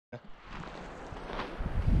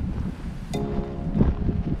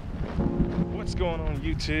What's going on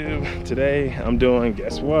YouTube? Today I'm doing,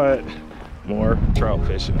 guess what? More trout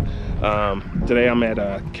fishing. Today I'm at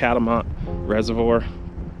Catamount Reservoir,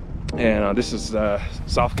 and this is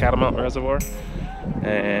South Catamount Reservoir,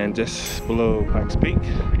 and just below Pikes Peak.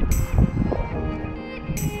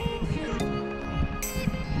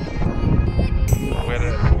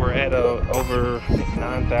 We're at over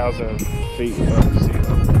 9,000 feet above sea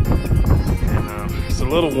level, and it's a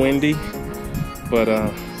little windy, but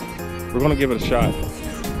we're gonna give it a shot,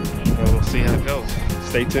 and we'll see how it goes.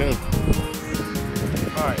 Stay tuned.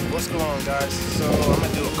 All right, what's going on, guys? So I'm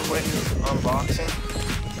gonna do a quick unboxing.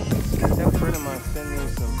 I got a friend of mine send me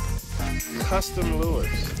some custom lures.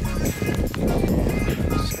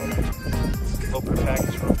 Just gonna open the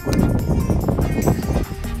package real quick.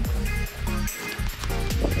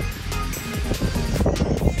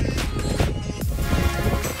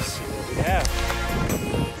 Let's see what we have.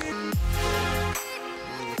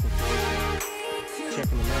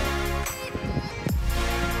 Checking them out.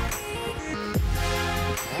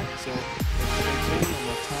 Alright, so let's continue on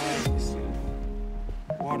my time. Let's see.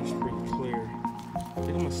 Water's pretty clear. I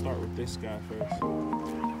think I'm gonna start with this guy first.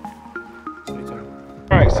 Stay tuned.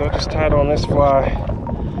 Alright, so I just tied on this fly.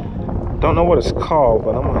 Don't know what it's called,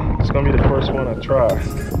 but it's gonna be the first one I try.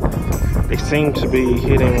 They seem to be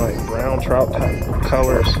hitting like brown trout type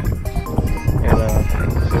colors. And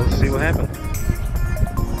so let's see what happens.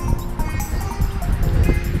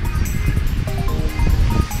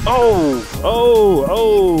 Oh,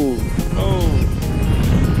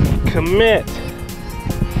 commit.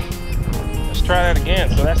 Let's try that again.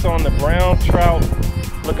 So that's on the brown trout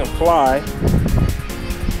looking fly.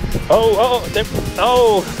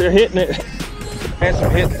 They're hitting it. Had some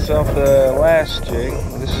hits off the last jig.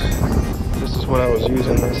 This is what I was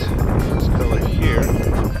using, this color here.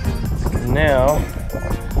 Now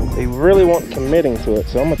they really want committing to it,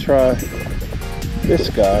 so I'm gonna try this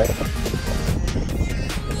guy.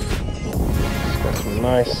 Some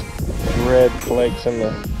nice red flakes in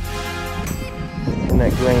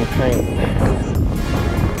that green paint.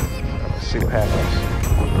 Let's see what happens.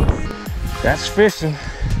 That's fishing.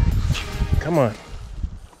 Come on.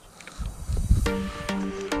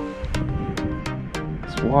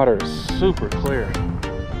 This water is super clear.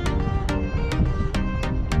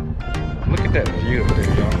 Look at that view up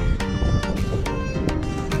there, y'all.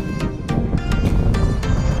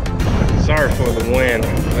 Sorry for the wind.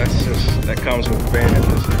 That comes with being at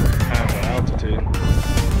this high of altitude.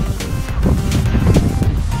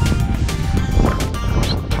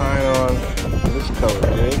 Just tying on this color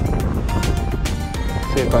jig.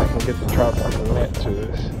 See if I can get the trout to commit to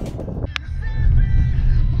this.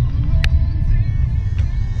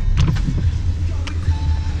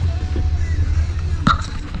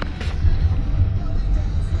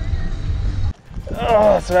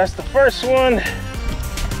 Oh, so that's the first one.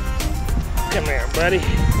 Come here, buddy.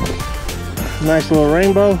 Nice little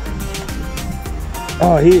rainbow.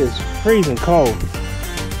 Oh, he is freezing cold.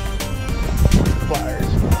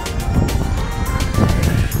 Pliers.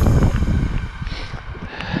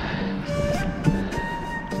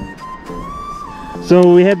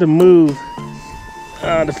 So we had to move.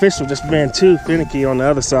 The fish was just being too finicky on the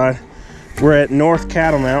other side. We're at North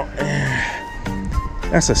Catamount.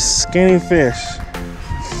 That's a skinny fish.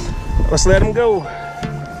 Let's let him go.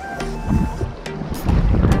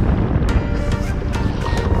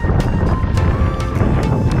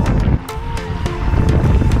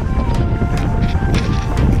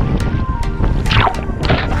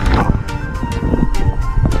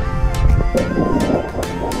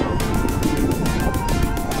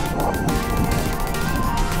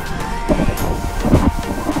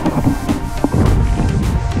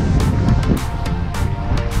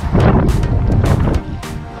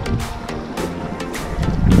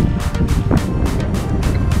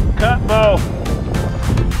 Bow.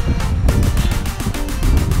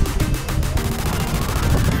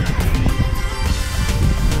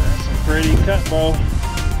 That's a pretty cut bow.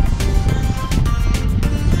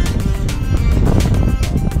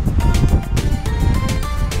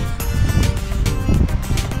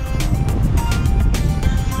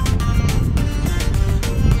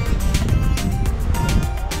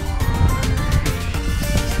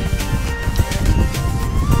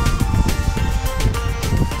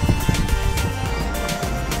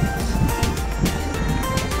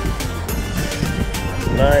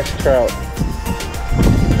 Nice trout.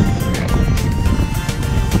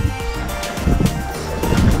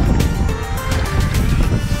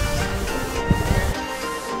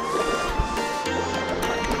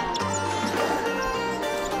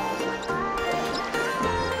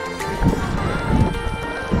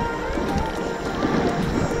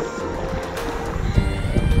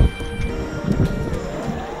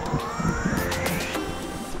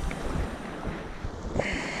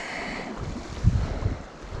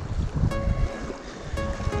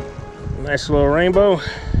 Nice little rainbow.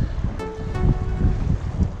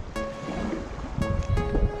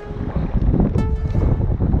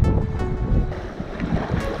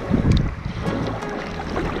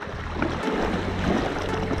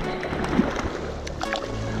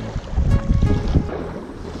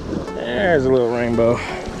 There's a little rainbow.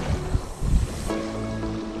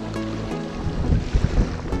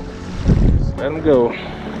 Just let them go.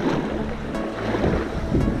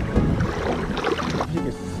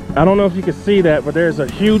 I don't know if you can see that, but there's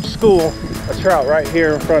a huge school of trout right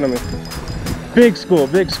here in front of me. Big school,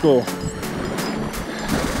 big school.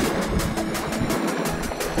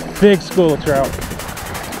 Big school of trout.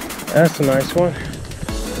 That's a nice one.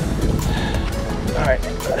 All right,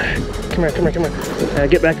 come here, come here, come here.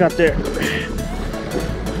 Get back up there.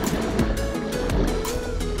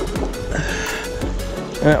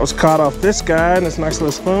 And that was caught off this guy in this nice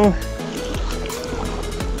little spoon.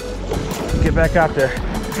 Get back out there.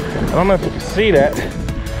 I don't know if you can see that.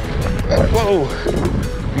 Whoa,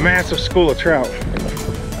 massive school of trout.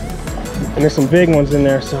 And there's some big ones in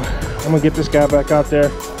there, so I'm gonna get this guy back out there.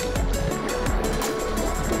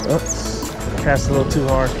 Oops, cast a little too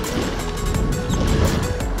hard.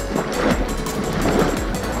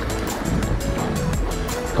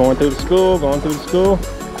 Going through the school, going through the school.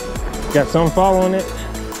 Got some following it.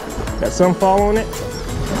 Got some following it.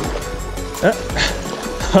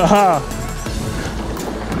 Haha.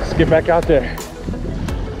 Let's get back out there.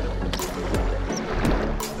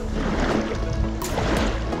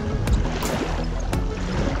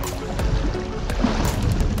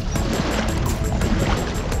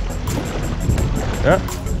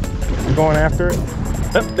 We're going after it.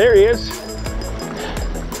 There he is.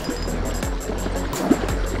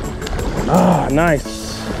 Ah,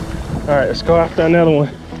 nice. All right, let's go after another one.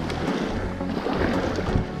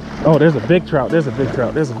 Oh, there's a big trout. There's a big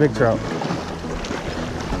trout. There's a big trout.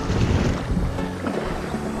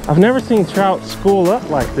 I've never seen trout school up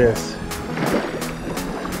like this.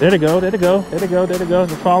 There they go. There they go. There they go. There they go.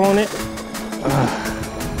 They're following it.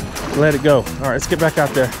 Let it go. All right, let's get back out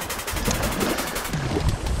there.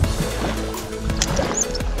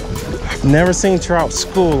 I've never seen trout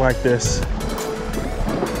school like this.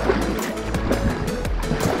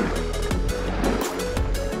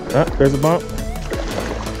 There's a bump.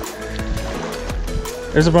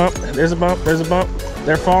 There's a bump. There's a bump. There's a bump.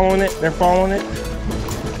 They're following it. They're following it.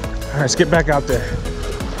 All right, let's get back out there.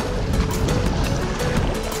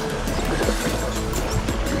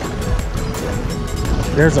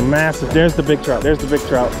 There's a massive, there's the big trout. There's the big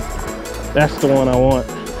trout. That's the one I want.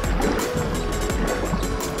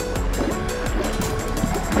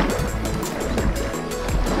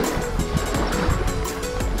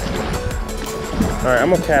 All right,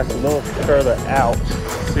 I'm gonna cast a little further out,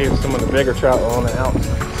 see if some of the bigger trout are on the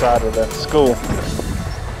outside of that school.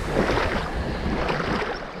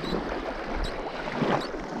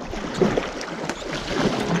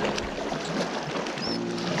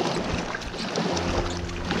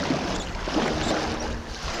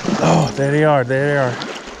 Oh, there they are, there they are.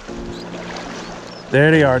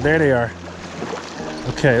 There they are, there they are.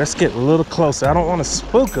 Okay, let's get a little closer. I don't want to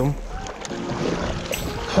spook them.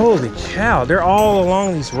 Holy cow, they're all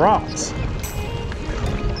along these rocks.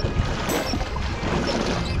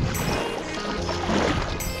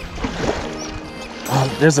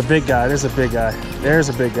 Oh, there's a big guy, there's a big guy. There's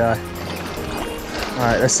a big guy. All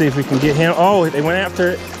right, let's see if we can get him. Oh, they went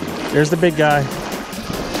after it. There's the big guy.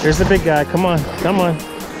 There's the big guy, come on, come on.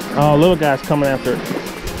 Oh, little guy's coming after it.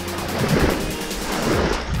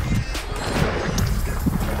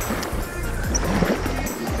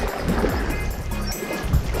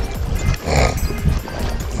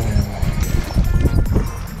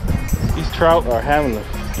 Trout are having a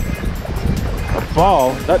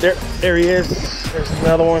ball. Oh, there he is. There's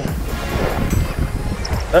another one.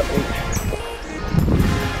 Oh,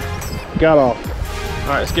 got off. All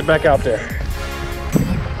right, let's get back out there.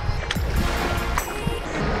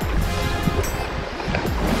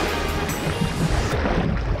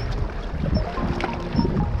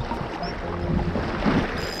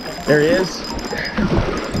 There he is.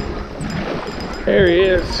 There he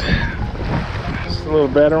is. Just a little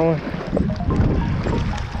better one.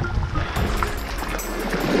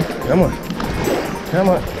 Come on, come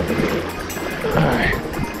on. All right.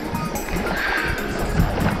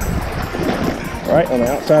 Right on the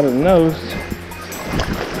outside of the nose.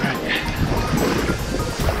 Right.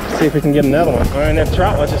 See if we can get another one. All right, and that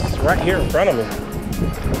trout was just right here in front of me.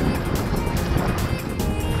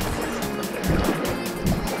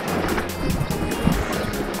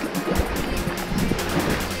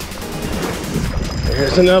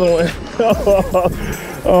 There's another one.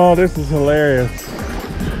 Oh, this is hilarious.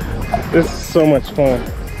 This is so much fun.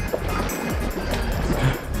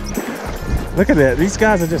 Look at that. These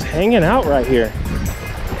guys are just hanging out right here.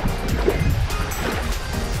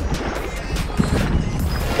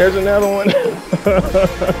 There's another one.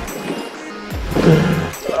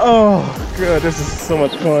 Oh, God, this is so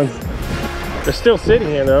much fun. They're still sitting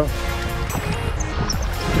here, though.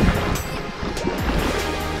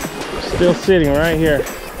 Still sitting right here.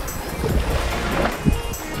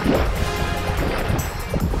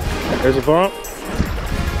 There's a bump.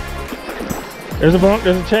 There's a bump.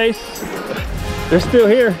 There's a chase. They're still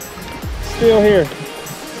here. Still here.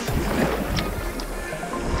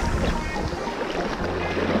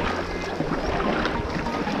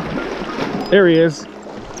 There he is.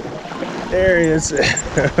 There he is.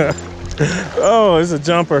 Oh, it's a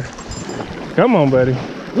jumper. Come on, buddy.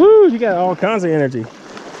 Woo, you got all kinds of energy.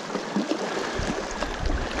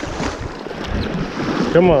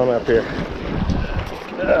 Come on up here.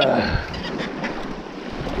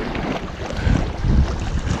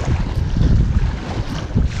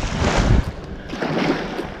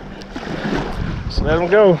 Just let him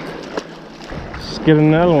go. Let's get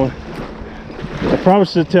another one. I probably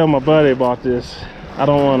should tell my buddy about this. I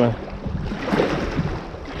don't want to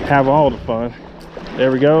have all the fun.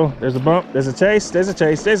 There we go. There's a bump. There's a chase. There's a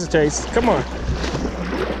chase. There's a chase. Come on.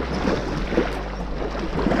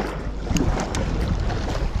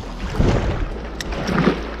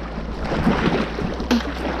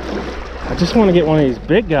 I just want to get one of these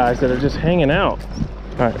big guys that are just hanging out.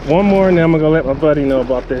 All right, one more and then I'm gonna go let my buddy know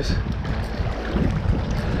about this.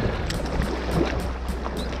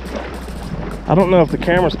 I don't know if the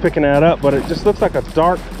camera's picking that up, but it just looks like a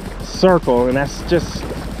dark circle, and that's just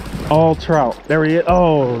all trout. There he is.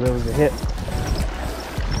 Oh, there was a hit.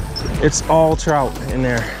 It's all trout in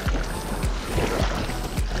there.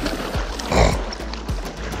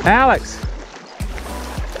 Alex,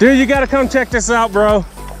 dude, you gotta come check this out, bro.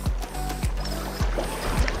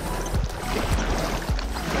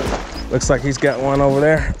 Looks like he's got one over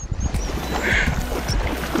there.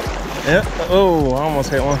 Yep. Oh, I almost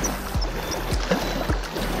hit one.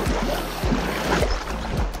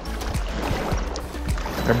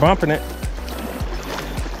 They're bumping it.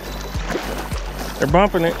 They're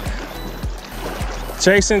bumping it.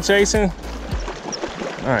 Chasing, chasing.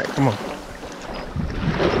 All right, come on.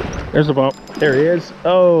 There's a bump. There he is.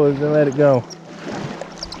 Oh, gonna let it go.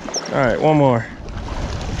 All right, one more.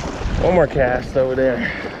 One more cast over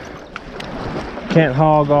there. Can't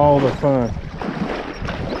hog all the fun.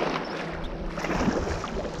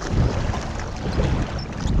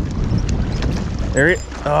 There it.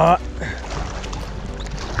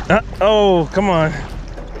 Oh, come on.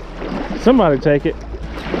 Somebody take it.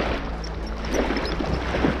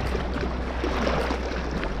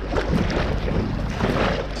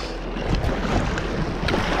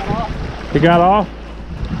 He got off?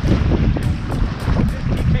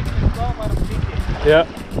 Yep.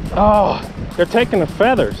 Oh, they're taking the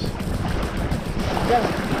feathers.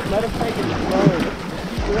 Let him take it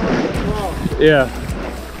slow. Yeah.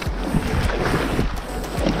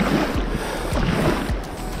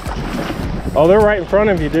 Oh, they're right in front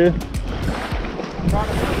of you, dude.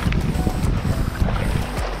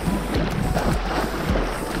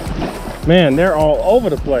 Man, they're all over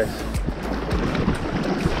the place.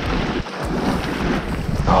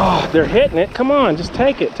 Oh, they're hitting it. Come on, just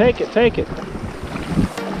take it, take it, take it.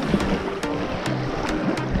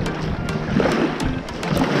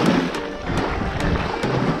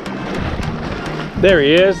 There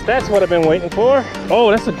he is. That's what I've been waiting for.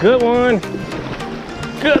 Oh, that's a good one.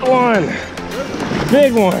 Good one.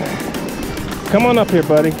 Big one. Come on up here,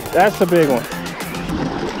 buddy. That's the big one.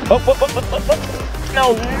 Oh, oh, oh, oh, oh.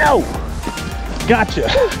 No, no. Gotcha.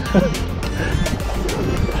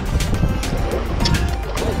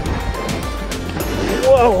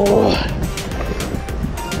 Whoa.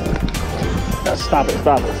 Now stop it,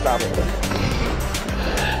 stop it, stop it.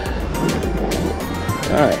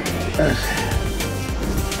 All right.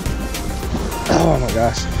 Oh my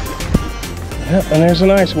gosh. Yep, and there's a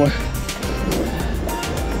nice one.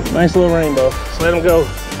 Nice little rainbow. Just let him go.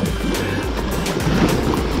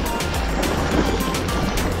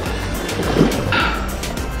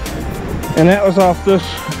 And that was off this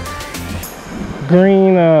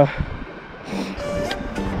green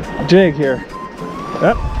jig here.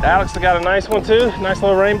 Yep, Alex got a nice one too. Nice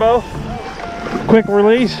little rainbow. Quick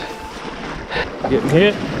release. Getting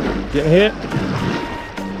hit. Getting hit.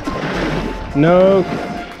 No.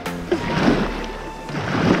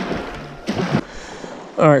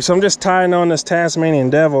 All right, so I'm just tying on this Tasmanian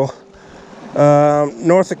Devil,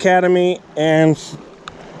 North Academy and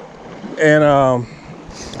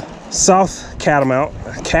South Catamount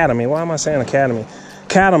Academy. Why am I saying Academy?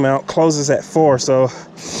 Catamount closes at 4, so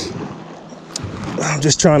I'm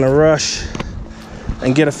just trying to rush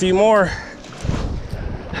and get a few more.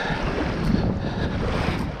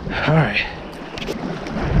 All right.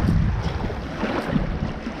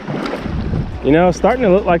 You know, it's starting to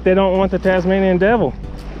look like they don't want the Tasmanian devil.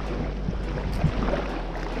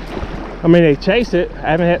 I mean, they chase it.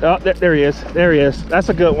 I haven't had, oh, there he is. There he is. That's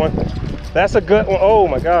a good one. That's a good one. Oh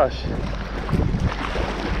my gosh.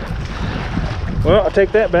 Well, I'll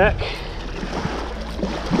take that back.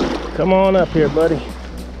 Come on up here, buddy.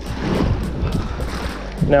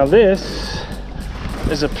 Now this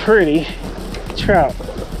is a pretty trout.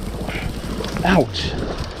 Ouch.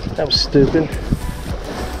 That was stupid.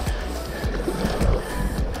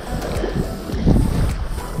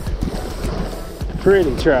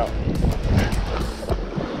 Pretty trout.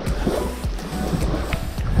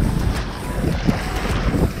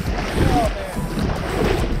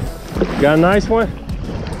 Got a nice one?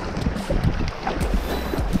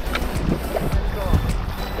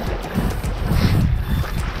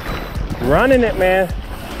 Running it, man.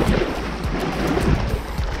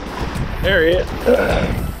 There he is.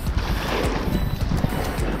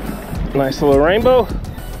 Nice little rainbow.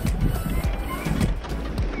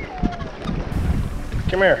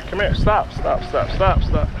 Come here, come here. Stop, stop, stop, stop,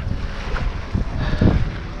 stop.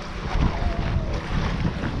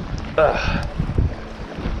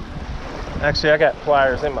 Actually, I got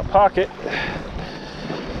pliers in my pocket.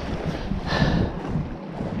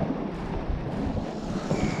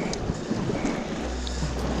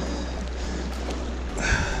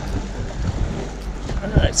 All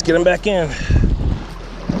right, let's get him back in.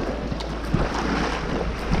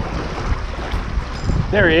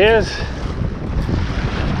 There he is.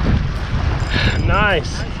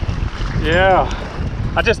 Nice. Yeah.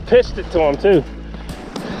 I just pitched it to him too.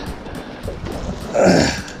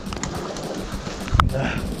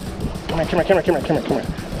 Come here.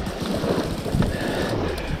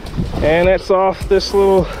 And that's off this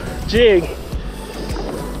little jig.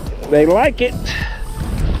 They like it.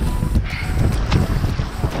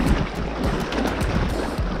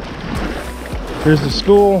 Here's the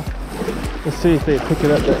school. Let's see if they pick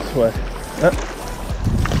it up this way.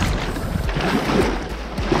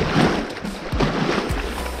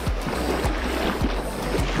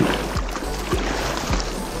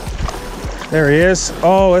 There he is.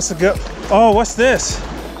 Oh, that's a good. Oh, what's this?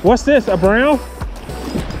 What's this? A brown?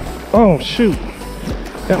 Oh, shoot.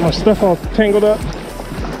 Got my stuff all tangled up.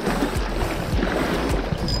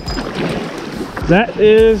 That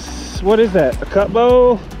is, what is that? A cut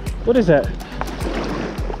bow? What is that?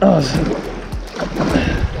 Oh,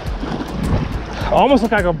 almost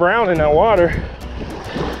look like a brown in that water.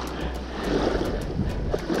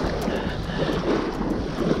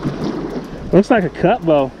 Looks like a cut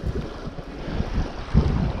bow.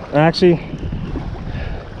 Actually,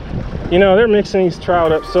 you know, they're mixing these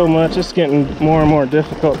trout up so much, it's getting more and more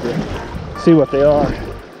difficult to see what they are.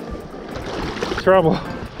 Trouble.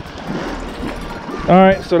 All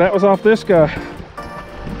right, so that was off this guy.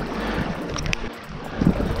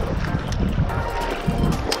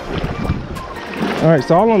 All right,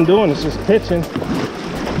 so all I'm doing is just pitching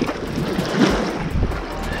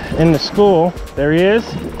in the school. There he is.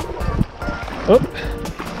 Oop.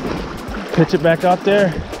 Pitch it back out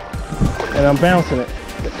there. And I'm bouncing it.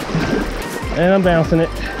 And I'm bouncing it.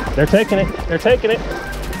 They're taking it. They're taking it.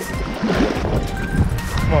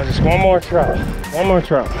 Come on, just one more trout. One more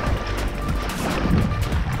trout.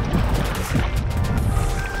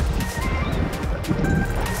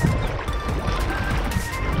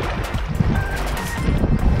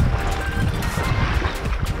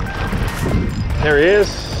 There he is.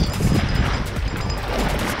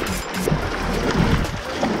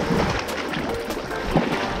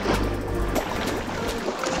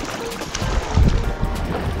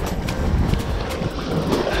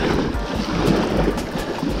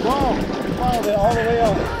 All the way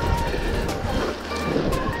up.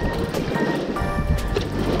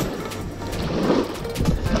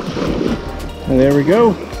 And there we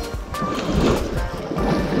go.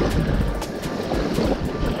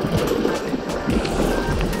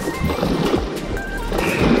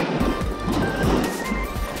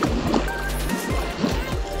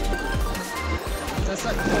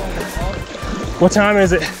 What time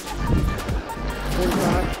is it?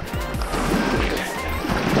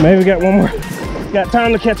 45. Maybe we got one more. Got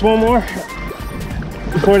time to catch one more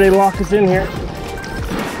before they lock us in here.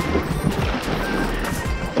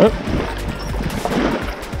 Oh.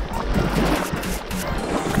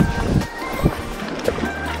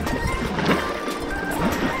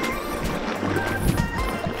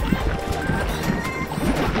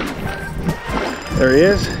 There he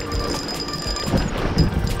is.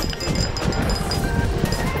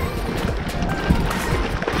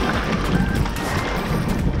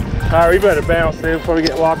 All right, we better bounce, dude, before we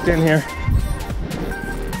get locked in here.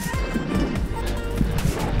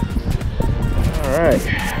 All right.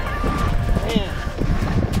 Man.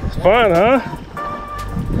 It's fun, huh?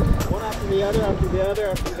 One after the other, after the other,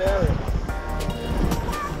 after the other.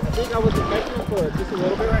 I think I was catching it for just a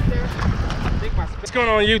little bit right there. What's going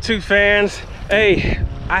on, YouTube fans? Hey,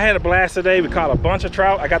 I had a blast today. We caught a bunch of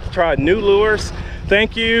trout. I got to try new lures.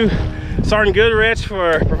 Thank you, Sergeant Goodrich,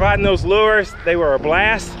 for providing those lures. They were a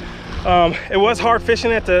blast. It was hard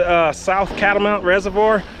fishing at the South Catamount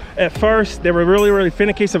Reservoir. At first, they were really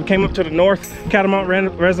finicky, so we came up to the North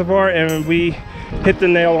Catamount Reservoir and we hit the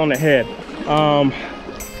nail on the head.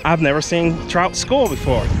 I've never seen trout school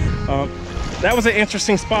before. That was an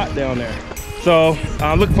interesting spot down there. So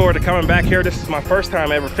I look forward to coming back here. This is my first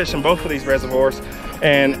time ever fishing both of these reservoirs,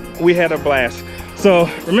 and we had a blast. So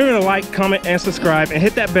remember to like, comment, and subscribe, and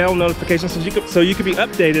hit that bell notification so you can be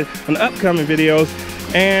updated on upcoming videos.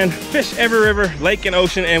 And fish every river, lake, and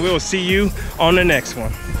ocean, and we will see you on the next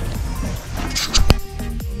one.